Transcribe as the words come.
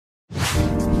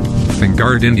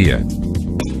Finguard India.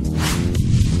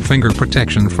 Finger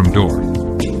protection from door.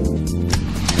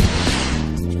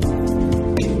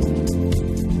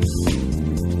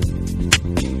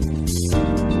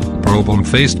 Problem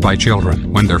faced by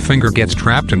children when their finger gets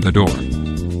trapped in the door.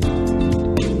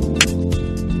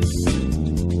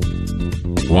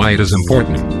 Why it is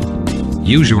important.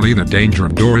 Usually the danger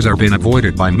of doors are been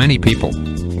avoided by many people.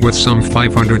 With some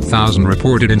 500,000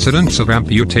 reported incidents of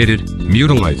amputated,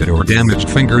 mutilated or damaged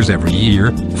fingers every year,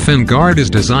 Finguard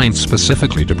is designed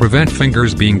specifically to prevent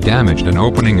fingers being damaged and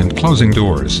opening and closing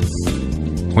doors.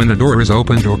 When the door is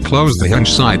opened or closed, the hinge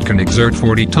side can exert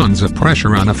 40 tons of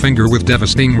pressure on a finger with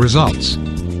devastating results.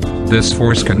 This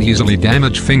force can easily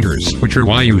damage fingers, which are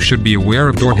why you should be aware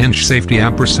of door hinge safety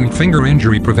 & finger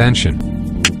injury prevention.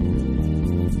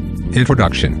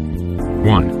 Introduction.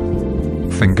 1.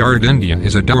 Finguard India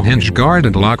is a door hinge guard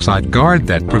and lock side guard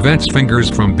that prevents fingers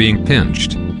from being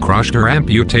pinched, crushed or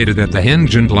amputated at the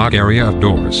hinge and lock area of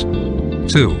doors.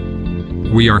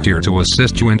 2. We are here to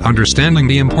assist you in understanding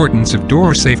the importance of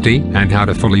door safety and how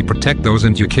to fully protect those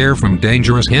you care from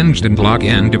dangerous hinged and lock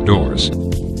end of doors.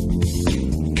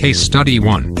 Case Study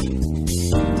 1.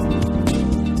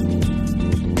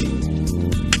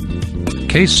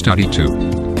 Case Study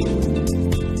 2.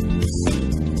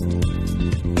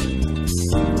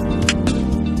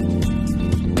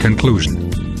 Conclusion.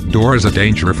 Door as a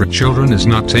danger for children is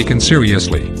not taken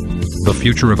seriously. The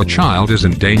future of a child is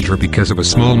in danger because of a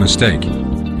small mistake.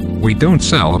 We don't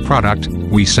sell a product,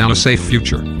 we sell a safe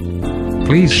future.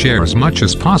 Please share as much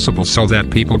as possible so that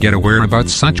people get aware about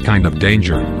such kind of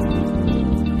danger.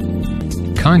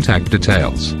 Contact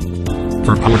details.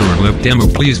 For order and live demo,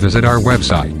 please visit our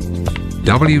website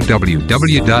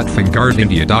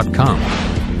www.finguardindia.com.